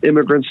that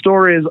immigrant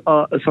story is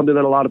something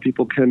that a lot of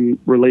people can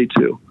relate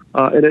to.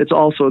 And it's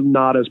also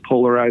not as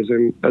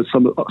polarizing as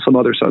some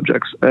other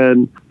subjects.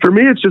 And for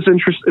me, it's just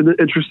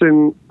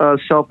interesting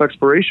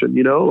self-exploration,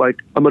 Like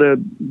I'm going to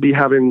be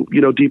having,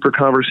 deeper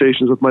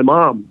conversations with my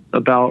mom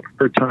about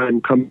her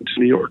time coming to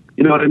New York.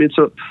 You know what I mean?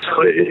 So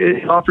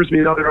it offers me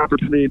another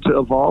opportunity to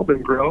evolve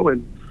and grow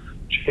and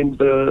change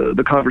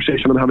the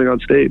conversation I'm having on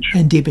stage.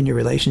 And deepen your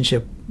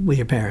relationship with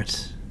your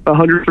parents.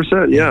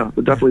 100%, yeah.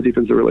 It definitely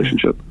deepens the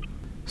relationship.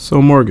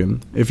 So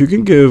Morgan, if you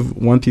can give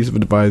one piece of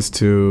advice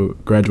to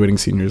graduating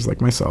seniors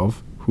like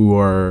myself who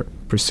are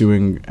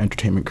pursuing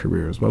entertainment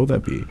careers, what would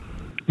that be?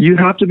 You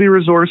have to be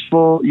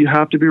resourceful. You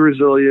have to be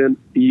resilient.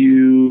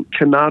 You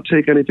cannot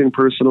take anything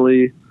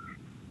personally.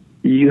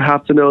 You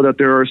have to know that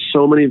there are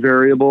so many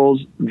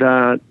variables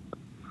that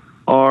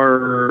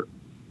are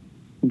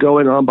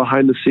going on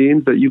behind the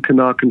scenes that you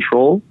cannot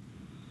control.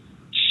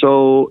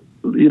 So,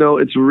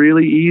 it's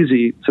really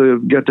easy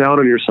to get down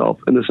on yourself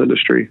in this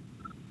industry.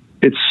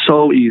 It's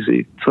so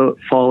easy to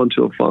fall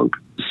into a funk.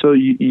 So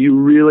you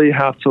really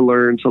have to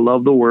learn to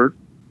love the work.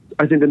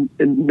 I think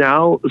and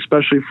now,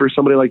 especially for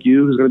somebody like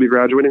you who's going to be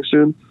graduating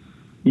soon,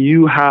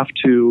 you have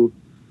to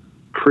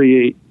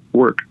create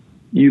work.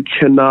 You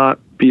cannot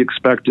be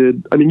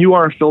expected. I mean, you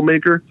are a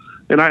filmmaker,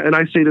 and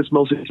I say this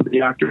mostly to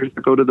the actors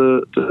that go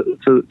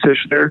to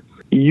Tisch there.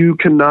 You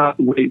cannot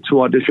wait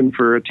to audition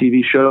for a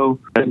TV show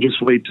and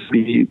just wait to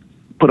be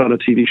put on a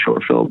TV show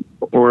or film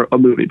or a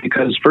movie.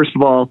 Because first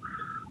of all,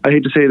 I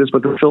hate to say this,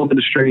 but the film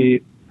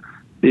industry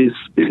is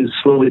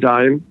slowly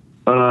dying.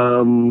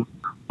 A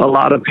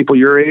lot of people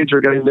your age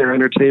are getting their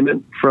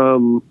entertainment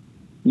from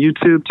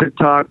YouTube,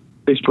 TikTok,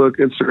 Facebook,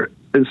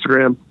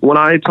 Instagram. When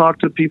I talk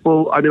to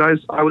people, I mean,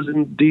 I was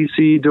in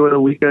DC doing a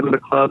weekend at a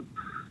club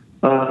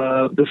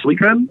this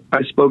weekend.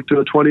 I spoke to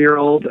a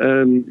 20-year-old,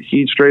 and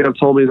he straight up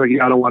told me, he's like,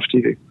 yeah, I don't watch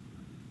TV.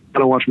 I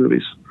don't watch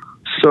movies.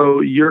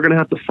 So you're going to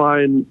have to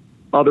find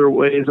other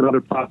ways and other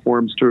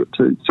platforms to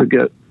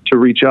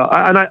reach out.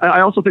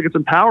 I also think it's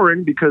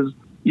empowering because,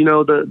 you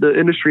know, the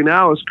industry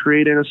now is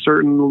creating a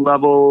certain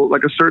level,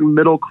 like a certain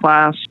middle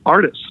class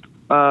artist.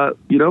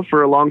 You know,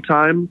 for a long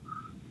time,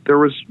 there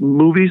was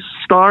movie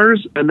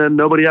stars and then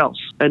nobody else.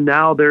 And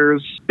now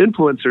there's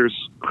influencers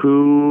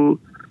who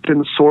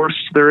can source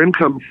their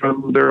income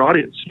from their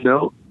audience. You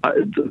know,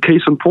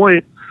 case in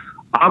point,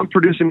 I'm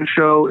producing a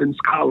show in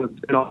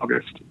Scotland in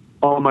August,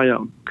 all on my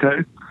own. Okay.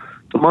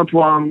 It's a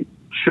month-long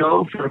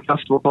show for a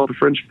festival called the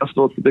Fringe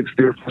Festival. It's the biggest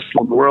theater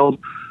festival in the world.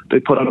 They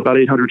put on about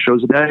 800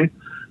 shows a day.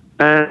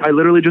 And I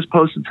literally just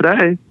posted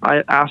today,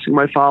 asking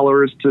my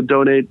followers to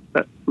donate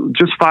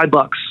just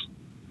 $5.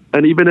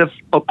 And even if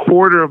a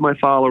quarter of my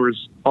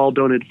followers all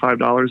donate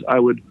 $5, I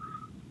would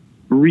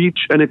reach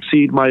and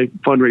exceed my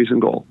fundraising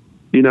goal,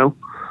 you know?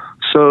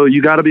 So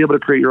you got to be able to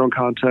create your own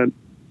content.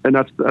 And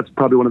that's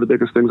probably one of the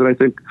biggest things. And I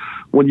think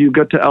when you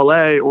get to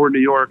LA or New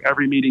York,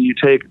 every meeting you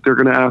take, they're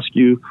going to ask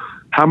you,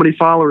 how many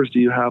followers do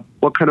you have?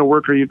 What kind of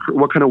work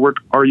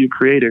are you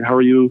creating? How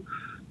are you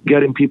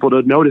getting people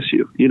to notice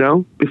you? You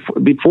know,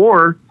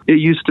 before it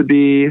used to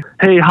be,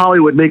 hey,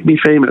 Hollywood, make me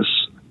famous.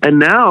 And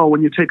now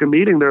when you take a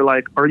meeting, they're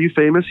like, are you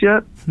famous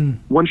yet?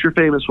 Once you're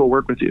famous, we'll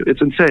work with you.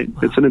 It's insane.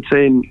 Wow. It's an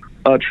insane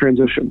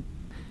transition.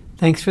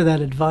 Thanks for that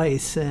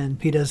advice. And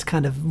Peter's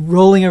kind of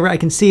rolling around. I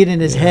can see it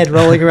in his head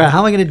rolling around. How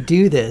am I going to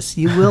do this?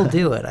 You will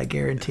do it. I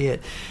guarantee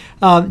it.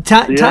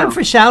 Time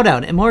for shout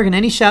out. And Morgan,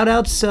 any shout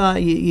outs?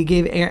 You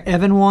gave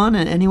Evan one,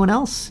 and anyone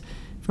else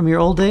from your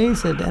old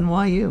days at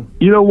NYU?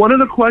 You know, one of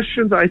the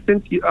questions, I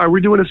think, are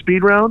we doing a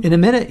speed round? In a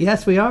minute.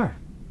 Yes, we are.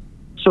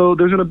 So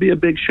there's going to be a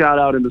big shout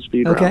out in the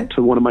speed round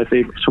to one of my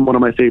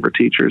favorite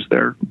teachers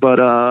there. But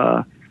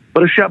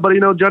you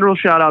know, general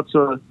shout out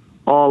to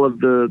all of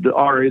the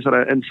RAs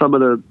and some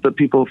of the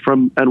people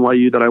from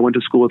NYU that I went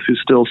to school with who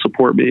still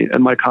support me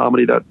and my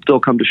comedy, that still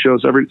come to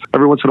shows. Every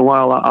once in a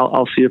while,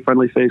 I'll see a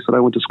friendly face that I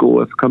went to school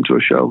with come to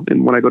a show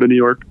when I go to New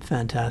York.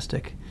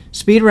 Fantastic.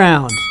 Speed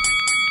round.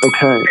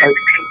 Okay.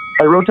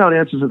 I wrote down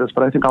answers to this,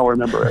 but I think I'll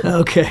remember it.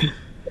 Okay.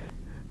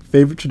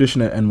 Favorite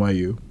tradition at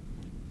NYU?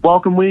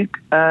 Welcome week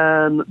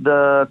and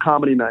the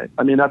comedy night.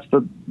 I mean, that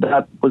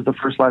was the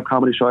first live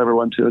comedy show I ever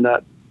went to, and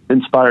that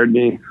inspired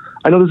me.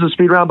 I know this is a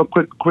speed round, but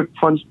quick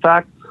fun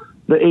fact.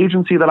 The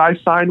agency that I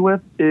signed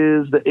with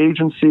is the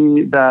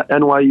agency that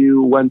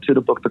NYU went to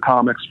book the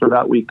comics for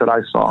that week that I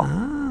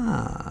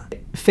saw.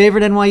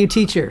 Favorite NYU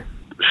teacher?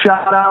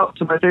 Shout out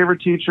to my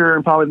favorite teacher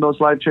and probably the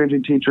most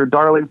life-changing teacher,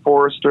 Darlene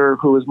Forrester,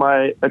 who was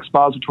my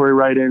expository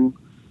writing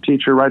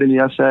teacher, writing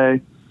the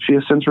essay. She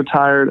has since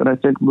retired and I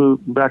think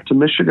moved back to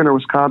Michigan or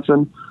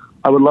Wisconsin.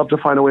 I would love to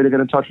find a way to get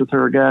in touch with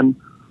her again,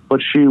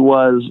 but she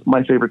was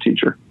my favorite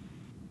teacher.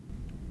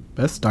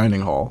 Best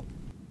dining hall?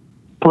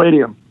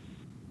 Palladium.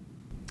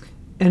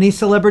 Any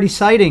celebrity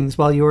sightings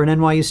while you were an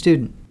NYU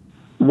student?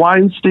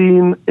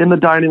 Weinstein in the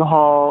dining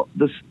hall,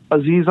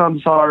 Aziz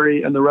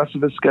Ansari and the rest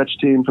of his sketch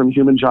team from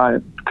Human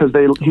Giant, because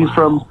he's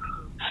from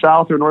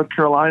South or North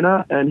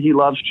Carolina and he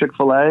loves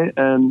Chick-fil-A,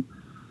 and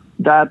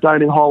that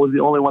dining hall was the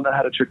only one that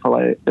had a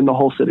Chick-fil-A in the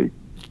whole city.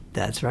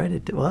 That's right,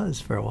 it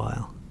was for a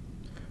while.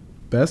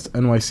 Best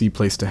NYC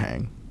place to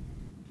hang?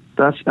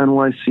 Best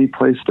NYC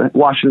place to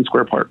Washington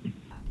Square Park.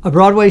 A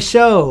Broadway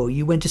show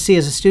you went to see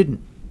as a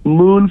student?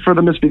 Moon for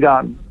the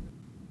Misbegotten.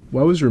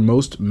 What was your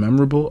most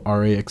memorable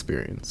RA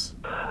experience?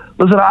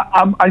 Listen,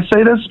 I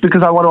say this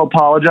because I want to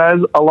apologize.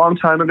 A long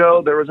time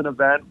ago, there was an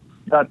event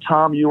that,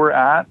 Tom, you were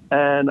at,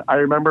 and I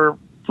remember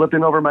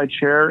flipping over my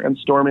chair and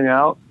storming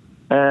out,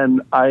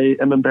 and I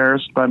am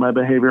embarrassed by my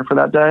behavior for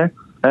that day.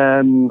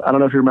 And I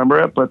don't know if you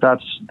remember it, but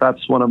that's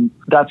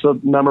a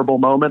memorable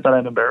moment that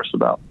I'm embarrassed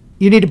about.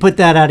 You need to put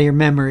that out of your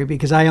memory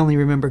because I only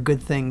remember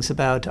good things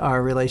about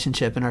our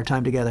relationship and our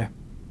time together.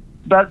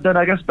 But then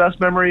I guess best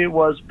memory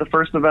was the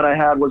first event I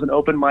had was an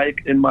open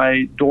mic in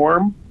my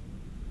dorm.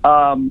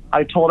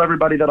 I told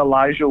everybody that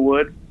Elijah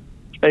Wood,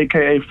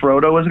 a.k.a.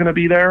 Frodo, was going to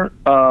be there.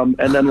 And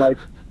then like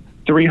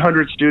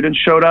 300 students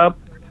showed up.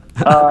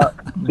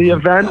 The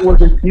event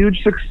was a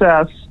huge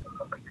success.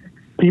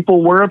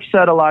 People were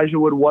upset Elijah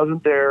Wood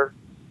wasn't there.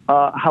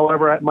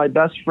 However, my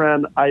best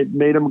friend, I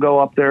made him go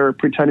up there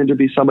pretending to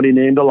be somebody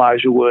named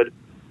Elijah Wood,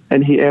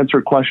 and he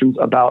answered questions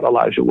about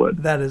Elijah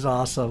Wood. That is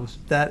awesome.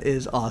 That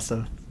is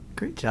awesome.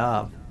 Great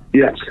job.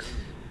 Yes.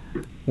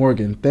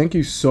 Morgan, thank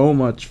you so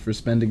much for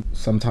spending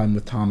some time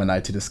with Tom and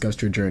I to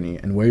discuss your journey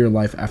and where your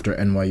life after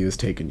NYU has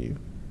taken you.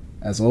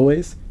 As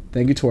always,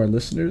 thank you to our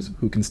listeners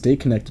who can stay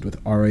connected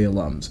with RA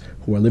alums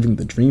who are living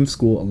the Dream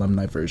School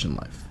alumni version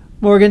life.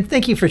 Morgan,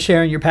 thank you for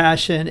sharing your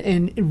passion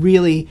and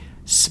really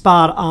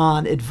spot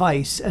on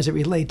advice as it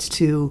relates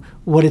to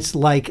what it's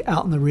like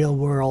out in the real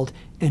world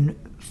and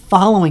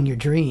following your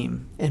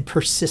dream and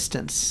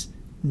persistence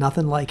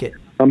Nothing like it.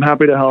 I'm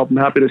happy to help. I'm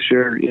happy to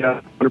share.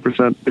 Yeah,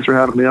 100%. Thanks for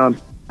having me on.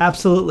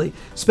 Absolutely.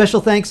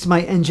 Special thanks to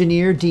my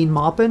engineer, Dean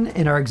Maupin,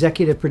 and our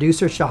executive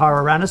producer,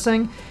 Shahara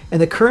Ranasingh,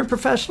 and the current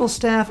professional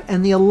staff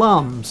and the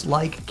alums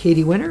like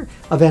Katie Winter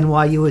of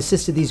NYU who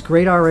assisted these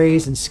great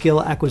RAs in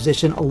skill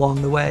acquisition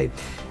along the way.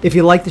 If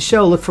you like the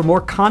show, look for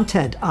more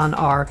content on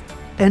our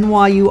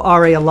NYU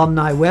RA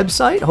alumni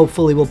website.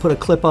 Hopefully we'll put a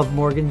clip of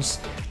Morgan's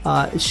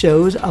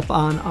shows up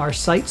on our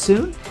site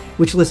soon,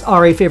 which lists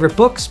RA favorite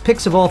books,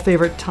 pics of all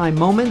favorite time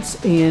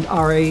moments, and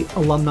RA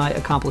alumni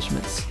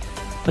accomplishments.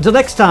 Until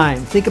next time,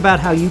 think about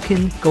how you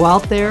can go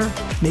out there,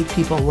 make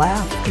people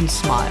laugh and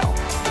smile.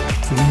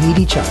 We need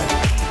each other.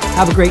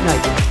 Have a great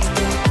night.